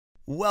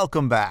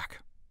Welcome back.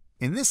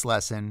 In this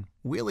lesson,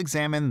 we'll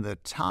examine the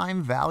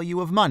Time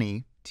Value of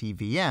Money,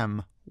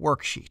 TVM,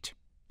 worksheet.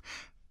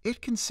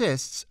 It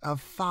consists of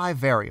 5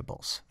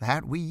 variables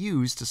that we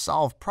use to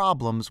solve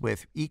problems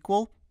with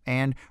equal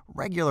and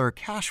regular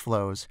cash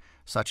flows,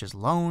 such as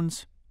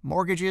loans,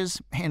 mortgages,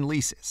 and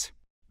leases.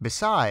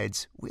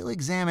 Besides, we'll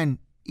examine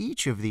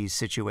each of these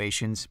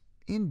situations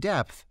in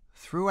depth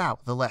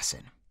throughout the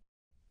lesson.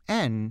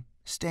 N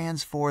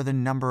stands for the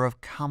number of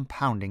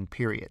compounding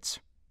periods.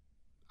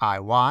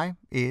 IY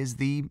is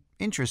the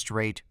interest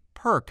rate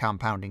per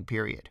compounding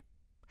period.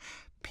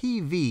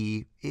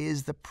 PV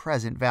is the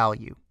present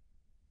value.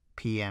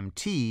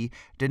 PMT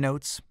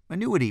denotes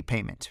annuity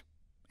payment.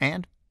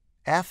 And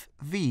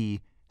FV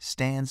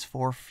stands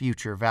for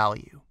future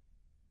value.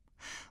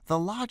 The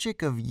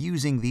logic of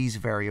using these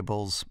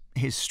variables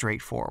is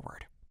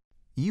straightforward.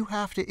 You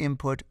have to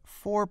input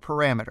 4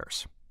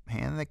 parameters,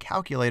 and the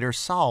calculator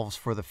solves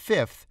for the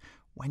 5th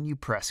when you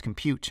press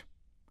compute.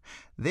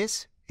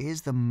 This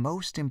is the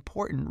most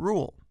important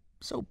rule,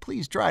 so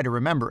please try to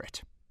remember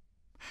it.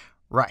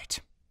 Right.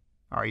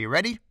 Are you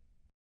ready?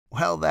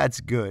 Well, that's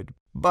good.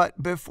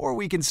 But before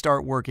we can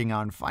start working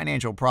on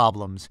financial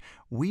problems,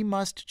 we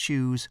must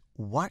choose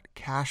what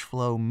cash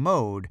flow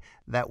mode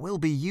that we'll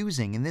be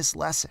using in this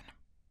lesson.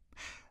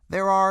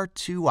 There are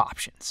 2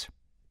 options: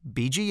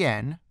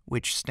 BGN,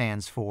 which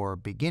stands for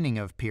beginning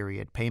of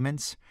period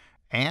payments,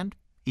 and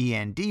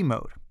END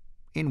mode,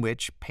 in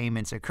which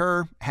payments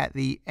occur at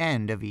the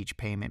end of each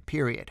payment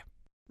period.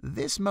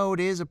 This mode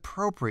is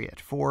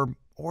appropriate for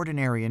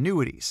ordinary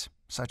annuities,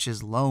 such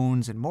as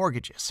loans and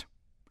mortgages.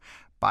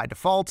 By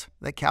default,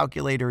 the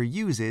calculator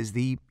uses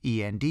the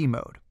END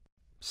mode,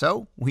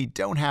 so we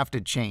don't have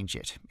to change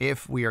it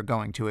if we are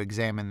going to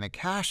examine the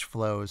cash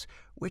flows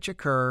which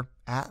occur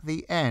at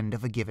the end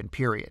of a given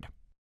period.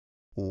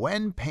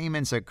 When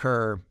payments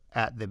occur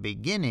at the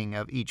beginning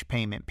of each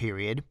payment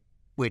period,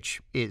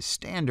 which is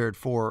standard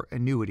for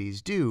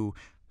annuities due,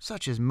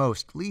 such as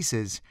most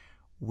leases,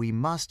 we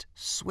must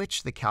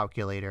switch the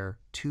calculator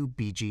to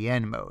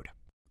BGN mode.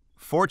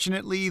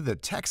 Fortunately, the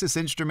Texas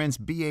Instruments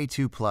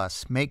BA2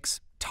 Plus makes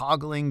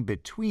toggling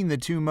between the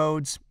 2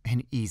 modes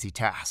an easy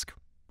task.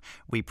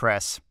 We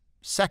press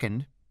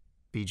second,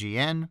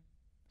 BGN,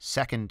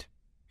 second,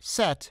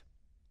 set,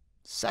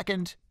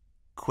 second,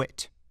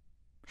 quit.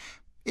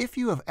 If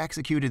you have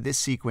executed this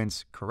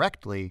sequence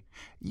correctly,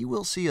 you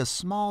will see a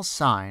small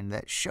sign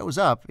that shows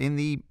up in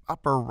the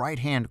upper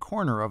right-hand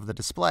corner of the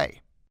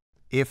display.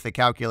 If the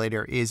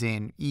calculator is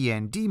in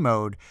END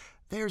mode,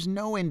 there's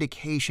no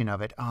indication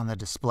of it on the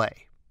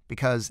display,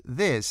 because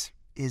this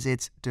is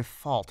its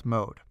default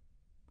mode.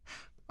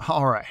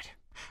 All right,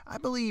 I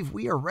believe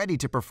we are ready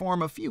to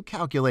perform a few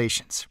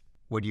calculations.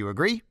 Would you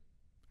agree?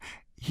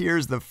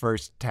 Here's the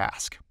first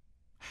task.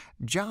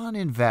 John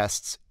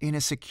invests in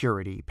a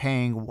security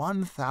paying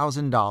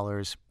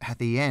 $1,000 at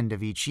the end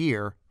of each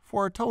year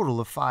for a total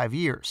of 5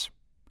 years.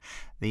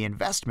 The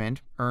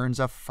investment earns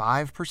a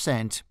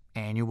 5%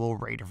 annual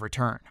rate of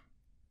return.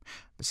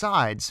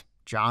 Besides,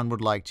 John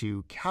would like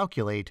to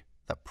calculate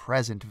the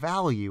present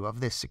value of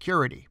this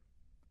security.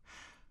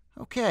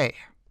 Okay,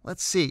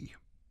 let's see.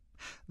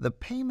 The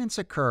payments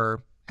occur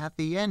at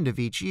the end of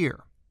each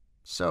year,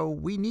 so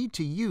we need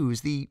to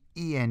use the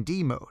END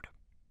mode.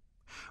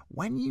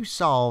 When you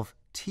solve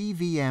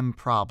TVM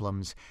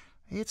problems,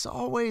 it's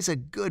always a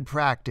good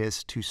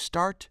practice to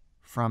start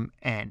from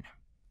N,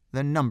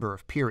 the number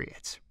of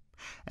periods,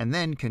 and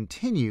then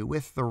continue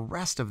with the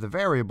rest of the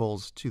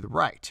variables to the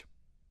right.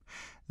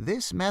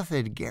 This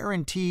method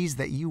guarantees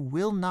that you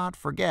will not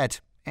forget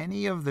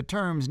any of the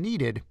terms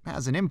needed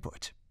as an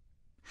input.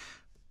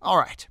 All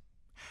right,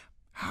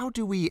 how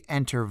do we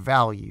enter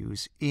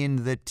values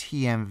in the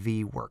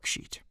TMV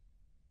worksheet?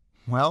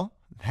 Well,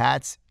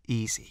 that's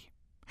easy.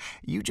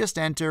 You just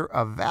enter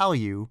a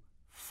value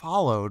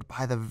followed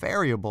by the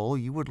variable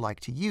you would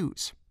like to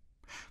use.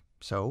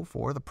 So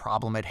for the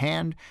problem at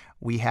hand,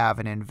 we have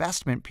an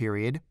investment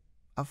period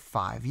of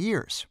 5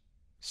 years.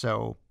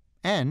 So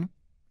N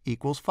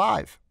equals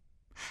 5.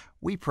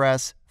 We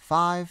press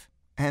 5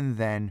 and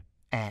then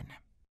N.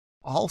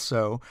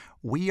 Also,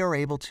 we are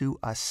able to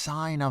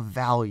assign a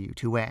value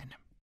to N.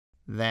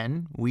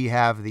 Then we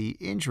have the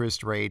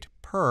interest rate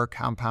per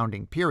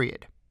compounding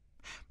period.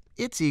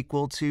 It's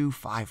equal to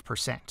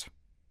 5%.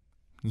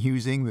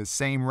 Using the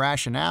same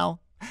rationale,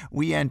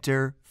 we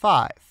enter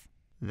 5,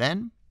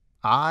 then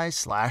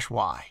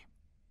I/Y.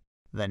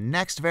 The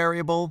next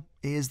variable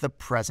is the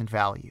present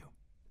value,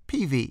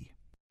 PV.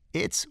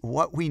 It's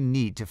what we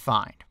need to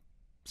find,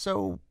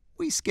 so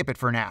we skip it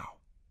for now.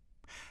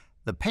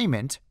 The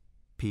payment,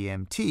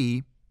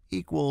 PMT,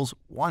 equals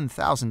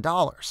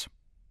 $1,000.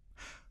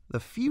 The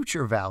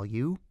future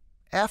value,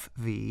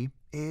 FV,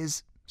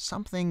 is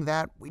something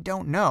that we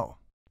don't know.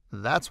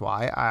 That's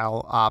why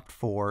I'll opt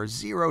for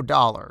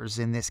 $0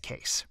 in this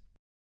case.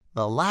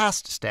 The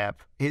last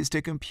step is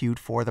to compute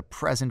for the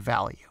present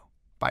value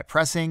by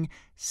pressing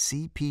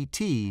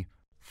CPT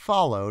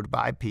followed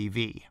by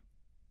PV.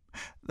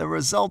 The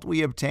result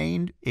we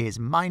obtained is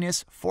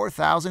minus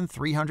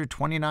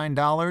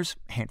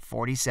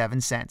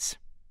 $4,329.47.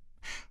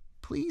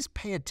 Please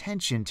pay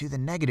attention to the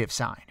negative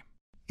sign.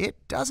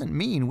 It doesn't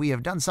mean we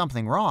have done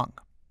something wrong.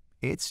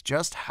 It's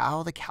just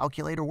how the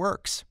calculator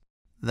works.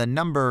 The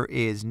number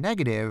is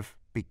negative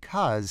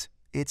because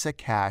it's a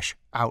cash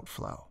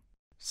outflow.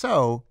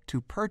 So,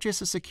 to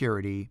purchase a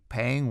security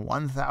paying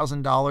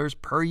 $1,000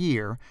 per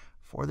year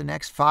for the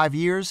next 5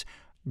 years,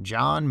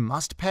 John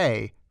must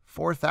pay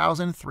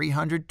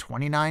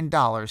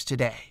 $4,329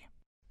 today.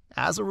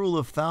 As a rule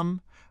of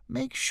thumb,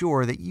 make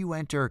sure that you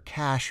enter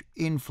cash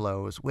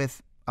inflows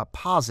with a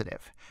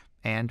positive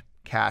and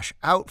cash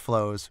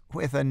outflows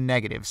with a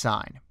negative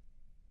sign.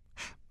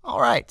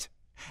 All right,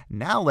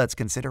 now let's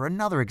consider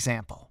another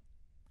example.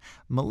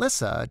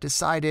 Melissa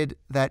decided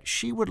that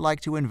she would like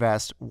to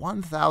invest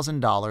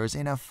 $1,000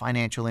 in a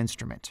financial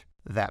instrument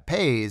that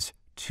pays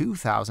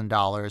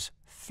 $2,000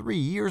 3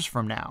 years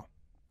from now.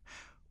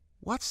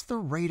 What's the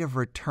rate of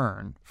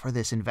return for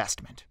this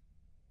investment?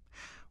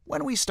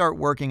 When we start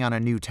working on a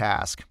new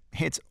task,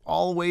 it's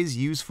always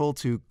useful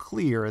to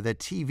clear the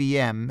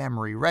TVM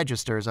memory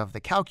registers of the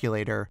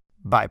calculator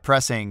by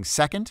pressing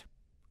Second,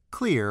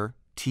 Clear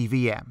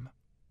TVM.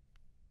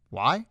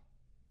 Why?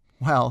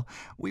 Well,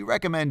 we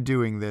recommend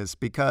doing this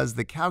because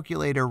the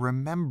calculator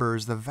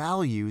remembers the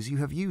values you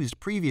have used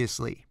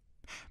previously,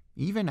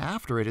 even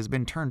after it has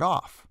been turned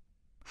off.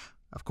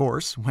 Of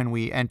course, when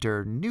we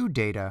enter new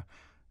data,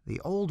 the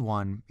old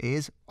one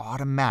is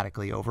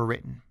automatically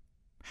overwritten.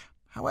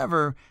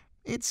 However,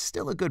 it's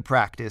still a good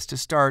practice to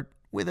start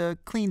with a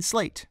clean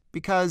slate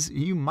because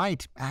you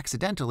might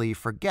accidentally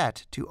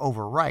forget to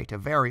overwrite a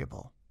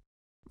variable.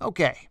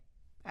 Okay,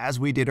 as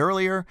we did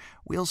earlier,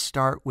 we'll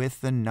start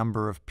with the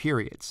number of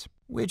periods,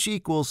 which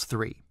equals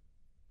 3.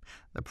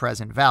 The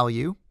present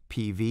value,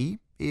 PV,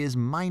 is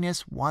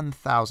minus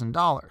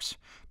 $1,000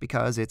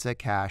 because it's a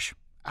cash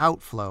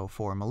outflow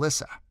for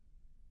Melissa.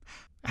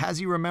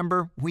 As you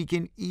remember, we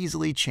can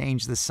easily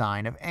change the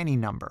sign of any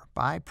number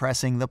by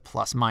pressing the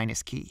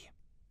plus-minus key.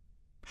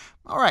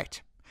 All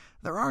right,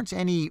 there aren't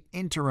any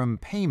interim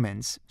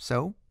payments,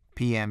 so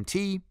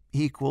PMT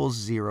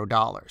equals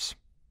 $0.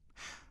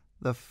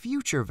 The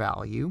future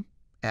value,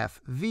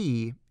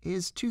 FV,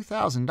 is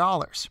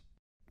 $2,000.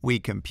 We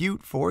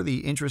compute for the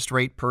interest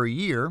rate per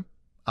year,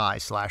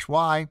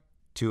 I/Y,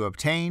 to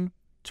obtain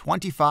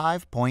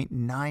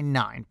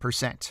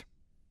 25.99%.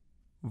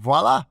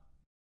 Voila!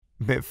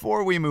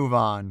 Before we move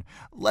on,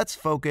 let's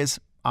focus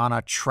on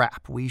a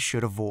trap we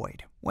should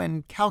avoid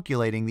when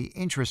calculating the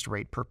interest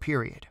rate per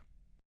period.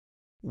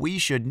 We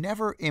should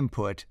never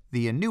input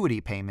the annuity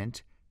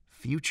payment,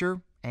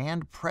 future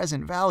and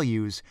present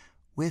values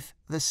with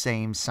the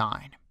same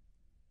sign.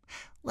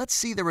 Let's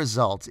see the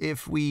result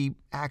if we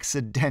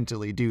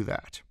accidentally do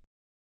that.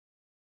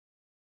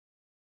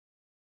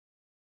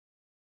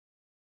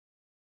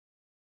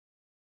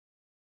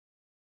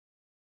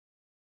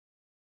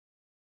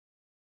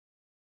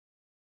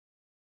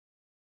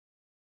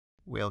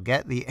 We'll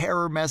get the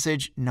error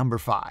message number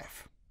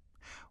 5.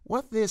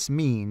 What this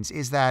means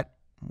is that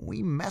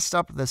we messed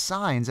up the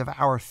signs of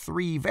our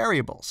 3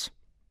 variables,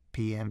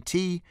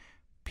 PMT,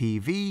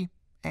 PV,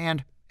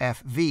 and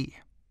FV.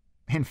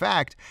 In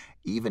fact,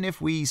 even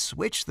if we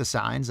switch the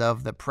signs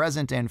of the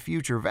present and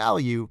future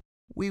value,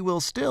 we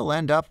will still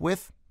end up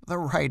with the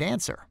right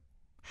answer.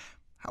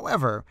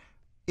 However,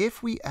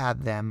 if we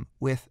add them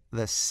with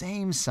the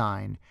same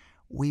sign,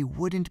 we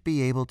wouldn't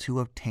be able to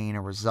obtain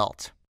a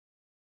result.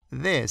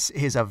 This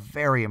is a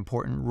very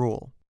important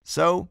rule,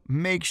 so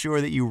make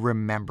sure that you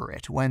remember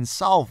it when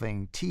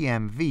solving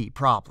TMV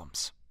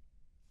problems.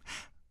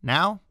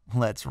 Now,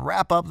 let's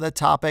wrap up the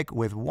topic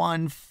with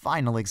one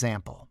final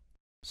example.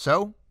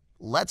 So,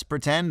 let's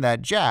pretend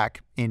that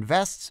Jack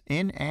invests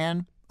in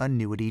an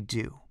annuity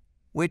due,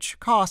 which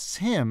costs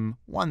him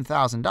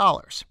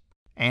 $1,000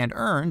 and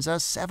earns a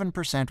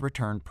 7%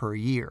 return per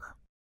year.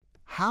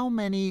 How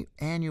many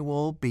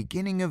annual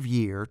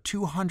beginning-of-year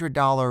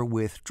 $200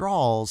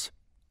 withdrawals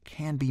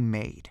can be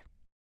made?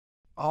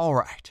 All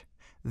right,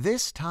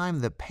 this time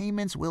the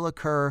payments will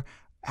occur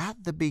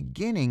at the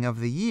beginning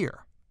of the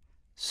year.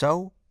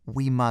 So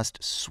we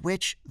must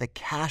switch the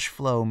cash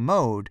flow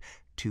mode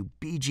to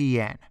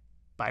BGN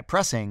by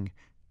pressing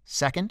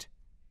Second,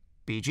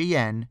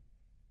 BGN,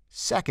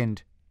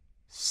 Second,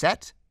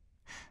 Set,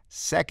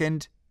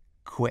 Second,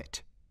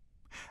 Quit.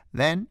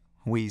 Then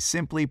we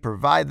simply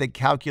provide the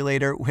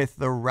calculator with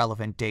the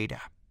relevant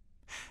data.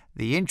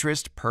 The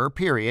interest per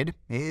period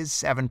is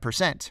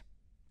 7%.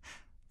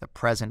 The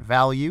present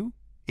value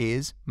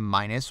is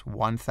minus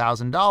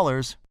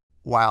 $1,000,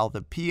 while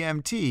the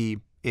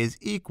PMT is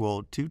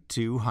equal to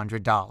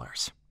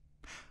 $200.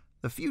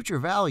 The future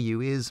value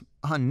is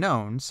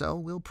unknown, so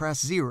we'll press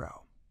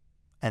 0.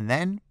 And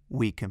then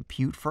we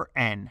compute for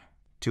N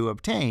to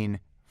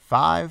obtain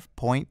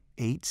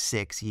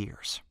 5.86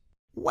 years.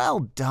 Well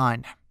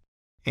done!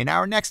 In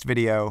our next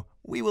video,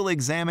 we will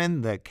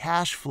examine the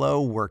cash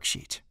flow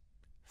worksheet.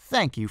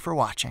 Thank you for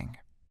watching.